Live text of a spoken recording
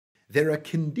There are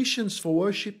conditions for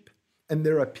worship and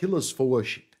there are pillars for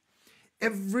worship.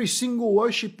 Every single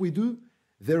worship we do,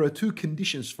 there are two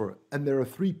conditions for it and there are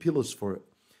three pillars for it.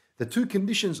 The two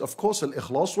conditions, of course,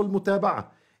 al-ikhlas wal-mutaba'ah.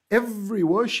 Every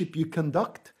worship you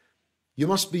conduct, you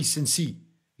must be sincere.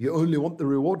 You only want the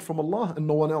reward from Allah and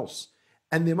no one else.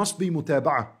 And there must be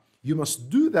mutaba'ah. You must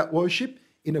do that worship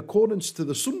in accordance to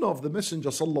the sunnah of the Messenger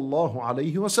sallallahu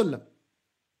alayhi wasallam.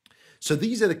 So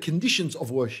these are the conditions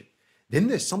of worship. Then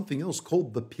there's something else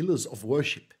called the pillars of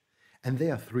worship. And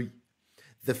there are three.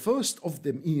 The first of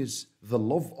them is the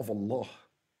love of Allah.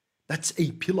 That's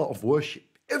a pillar of worship.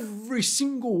 Every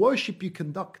single worship you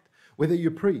conduct, whether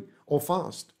you pray or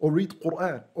fast or read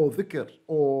Quran or dhikr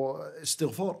or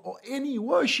istighfar or any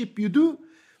worship you do,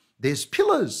 there's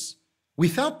pillars.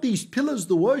 Without these pillars,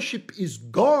 the worship is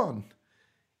gone.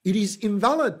 It is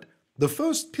invalid. The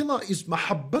first pillar is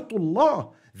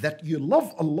mahabbatullah, that you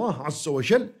love Allah Azza wa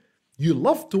Jal. You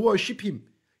love to worship Him.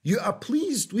 You are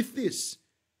pleased with this.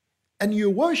 And you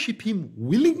worship Him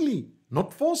willingly,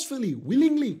 not forcefully,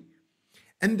 willingly.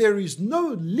 And there is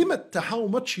no limit to how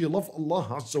much you love Allah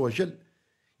Azza wa Jal.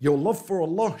 Your love for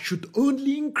Allah should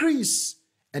only increase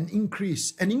and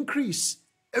increase and increase.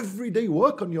 Every day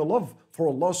work on your love for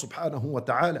Allah subhanahu wa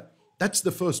ta'ala. That's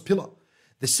the first pillar.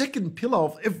 The second pillar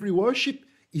of every worship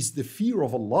is the fear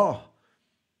of Allah.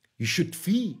 You should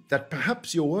fear that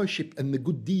perhaps your worship and the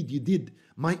good deed you did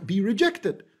might be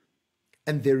rejected.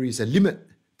 And there is a limit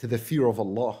to the fear of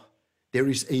Allah. There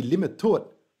is a limit to it.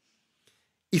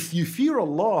 If you fear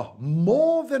Allah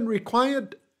more than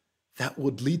required, that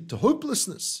would lead to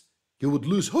hopelessness. You would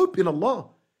lose hope in Allah.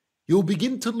 You'll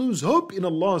begin to lose hope in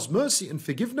Allah's mercy and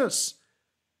forgiveness.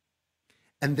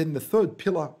 And then the third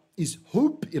pillar is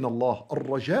hope in Allah.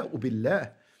 Ar-raja'u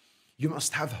billah. You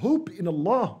must have hope in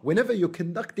Allah whenever you're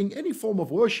conducting any form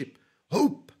of worship.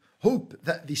 Hope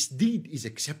that this deed is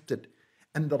accepted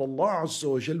and that Allah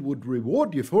Azza wa Jal would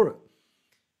reward you for it.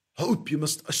 Hope, you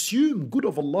must assume good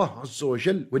of Allah Azza wa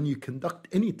Jal when you conduct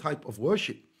any type of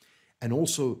worship. And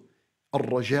also,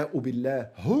 ar-raja'u billah,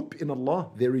 hope in Allah,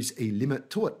 there is a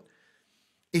limit to it.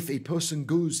 If a person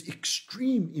goes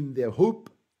extreme in their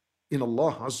hope in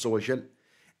Allah Azza wa Jal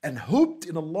and hoped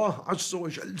in Allah Azza wa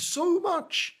Jal so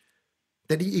much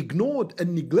that he ignored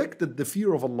and neglected the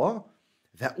fear of Allah,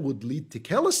 that would lead to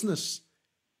carelessness.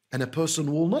 And a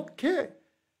person will not care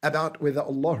about whether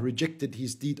Allah rejected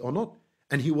his deed or not.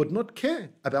 And he would not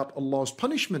care about Allah's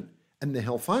punishment and the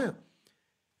hellfire.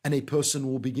 And a person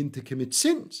will begin to commit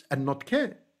sins and not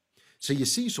care. So you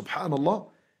see, subhanallah,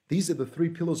 these are the three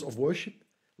pillars of worship: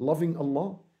 loving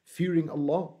Allah, fearing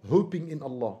Allah, hoping in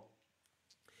Allah.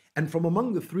 And from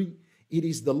among the three, it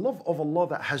is the love of Allah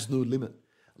that has no limit.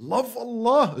 Love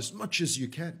Allah as much as you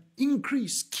can.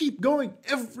 Increase, keep going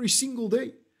every single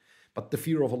day. But the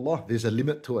fear of Allah, there's a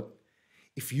limit to it.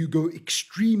 If you go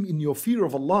extreme in your fear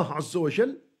of Allah Azza wa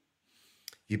Jal,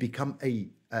 you become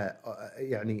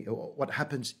what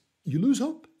happens? You lose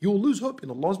hope. You will lose hope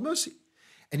in Allah's mercy.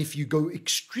 And if you go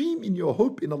extreme in your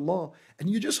hope in Allah, and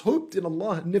you just hoped in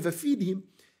Allah and never feed Him,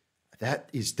 that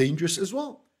is dangerous as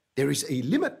well. There is a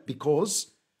limit,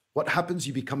 because what happens?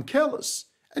 You become careless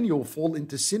and you will fall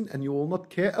into sin and you will not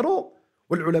care at all.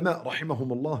 Wal ulama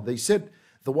rahimahumullah, they said,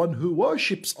 the one who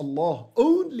worships Allah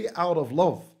only out of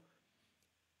love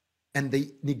and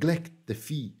they neglect the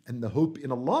fear and the hope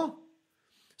in Allah,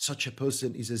 such a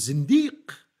person is a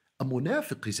zindiq, a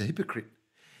munafiq, is a hypocrite.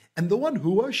 And the one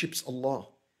who worships Allah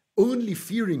only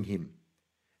fearing Him,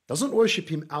 doesn't worship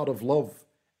Him out of love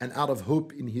and out of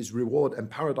hope in His reward and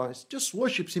paradise, just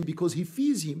worships Him because he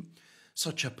fears Him,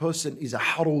 such a person is a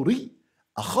haruri,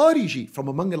 a khariji, from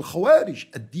among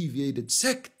al-khawarij, a deviated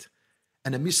sect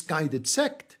and a misguided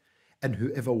sect. And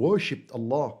whoever worshipped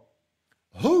Allah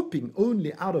hoping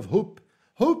only out of hope,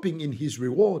 hoping in His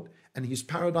reward and His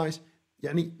paradise,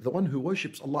 the one who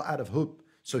worships Allah out of hope,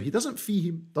 so he doesn't fear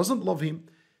Him, doesn't love Him,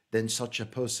 then such a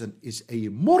person is a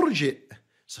murji'.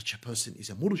 Such a person is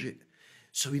a murji'.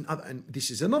 So and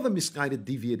this is another misguided,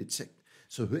 deviated sect.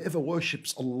 So whoever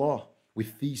worships Allah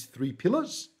with these three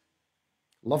pillars,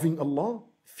 loving Allah,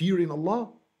 fearing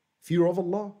Allah, fear of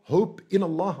Allah, hope in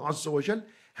Allah Azza wa Jal,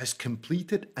 has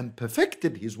completed and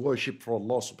perfected his worship for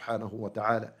Allah subhanahu wa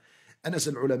ta'ala. And as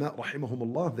al-ulama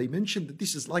rahimahumullah, they mentioned that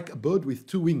this is like a bird with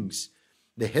two wings.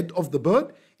 The head of the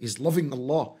bird is loving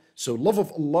Allah. So love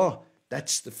of Allah,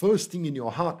 that's the first thing in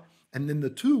your heart. And then the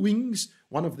two wings,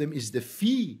 one of them is the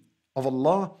fear of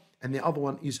Allah, and the other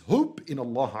one is hope in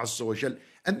Allah Azza wa Jal.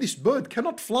 And this bird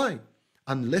cannot fly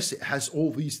unless it has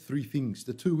all these three things,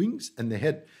 the two wings and the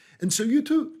head. And so you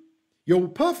too, you're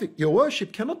perfect. Your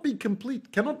worship cannot be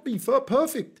complete, cannot be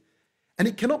perfect and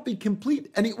it cannot be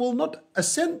complete, and it will not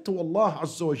ascend to Allah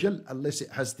Azza wa Jal unless it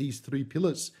has these three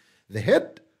pillars. The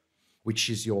head, which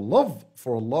is your love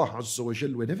for Allah Azza wa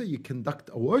Jal whenever you conduct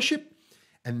a worship,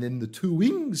 and then the two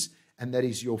wings, and that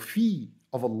is your fee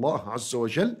of Allah Azza wa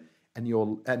Jal, and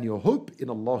your hope in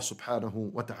Allah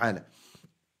subhanahu wa ta'ala.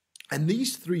 And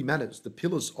these three matters, the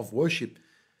pillars of worship,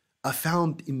 are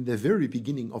found in the very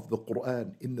beginning of the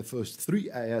Quran, in the first three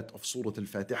ayat of Surah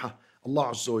Al-Fatiha.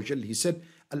 Allah Azza wa Jal, He said,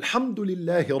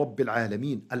 Alhamdulillahi Rabbil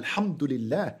Alameen.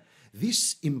 Alhamdulillah.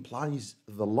 This implies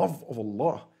the love of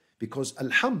Allah, because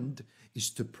Alhamd is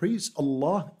to praise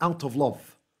Allah out of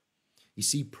love. You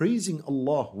see, praising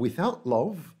Allah without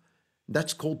love,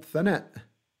 that's called thana.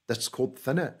 That's called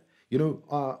thana. You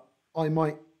know, I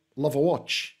might love a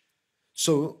watch,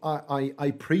 so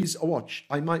I praise a watch.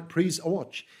 I might praise a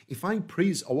watch. If I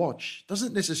praise a watch,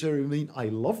 doesn't necessarily mean I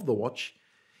love the watch.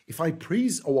 If I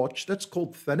praise a watch, that's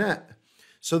called thana.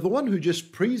 So the one who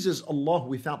just praises Allah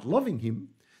without loving Him,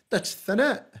 that's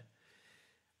thana.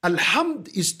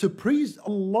 Alhamd is to praise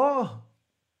Allah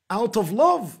out of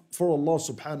love for Allah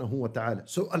subhanahu wa ta'ala.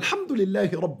 So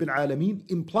Alhamdulillahi Rabbil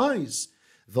Alameen implies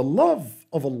the love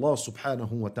of Allah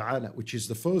subhanahu wa ta'ala, which is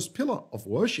the first pillar of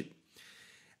worship.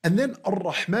 And then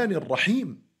Ar-Rahman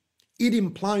Ar-Rahim, it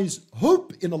implies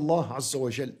hope in Allah Azza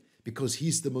wa Jal, because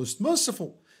He's the most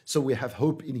merciful. So we have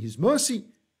hope in His mercy,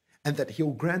 and that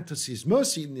He'll grant us His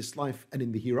mercy in this life and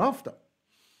in the hereafter.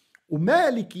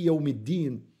 Umaliki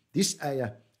Yawmiddin, this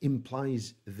ayah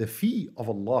implies the fee of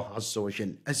Allah Azza wa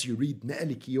Jal. As you read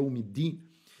Maliki Yawmiddin,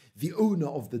 the owner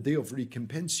of the day of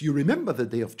recompense, you remember the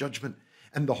day of judgment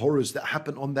and the horrors that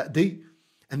happen on that day,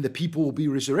 and the people will be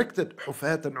resurrected,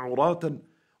 hufatan, uratan,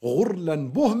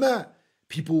 ghurlan, buhma.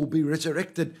 People will be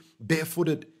resurrected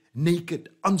barefooted, naked,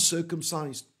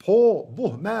 uncircumcised, poor,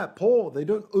 buhma, poor, they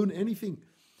don't own anything.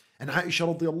 And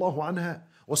Aisha radiallahu anha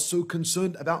was so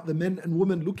concerned about the men and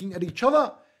women looking at each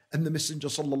other, and the Messenger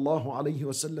sallallahu alayhi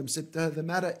wasallam said to her, the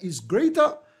matter is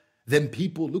greater than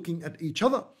people looking at each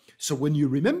other. So when you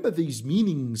remember these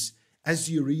meanings, as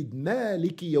you read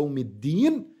Maliki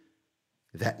Yawmiddin,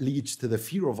 that leads to the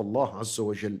fear of Allah Azza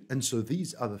wa Jal. And so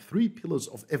these are the three pillars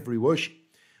of every worship.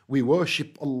 We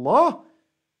worship Allah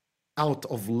out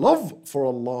of love for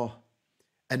Allah,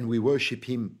 and we worship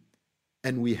Him,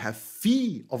 and we have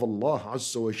fear of Allah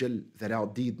Azza wa Jal that our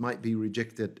deed might be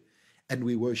rejected, and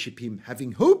we worship Him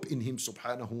having hope in Him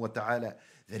subhanahu wa ta'ala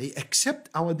that He accept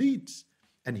our deeds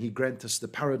and He grant us the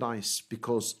paradise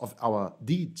because of our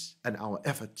deeds and our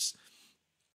efforts.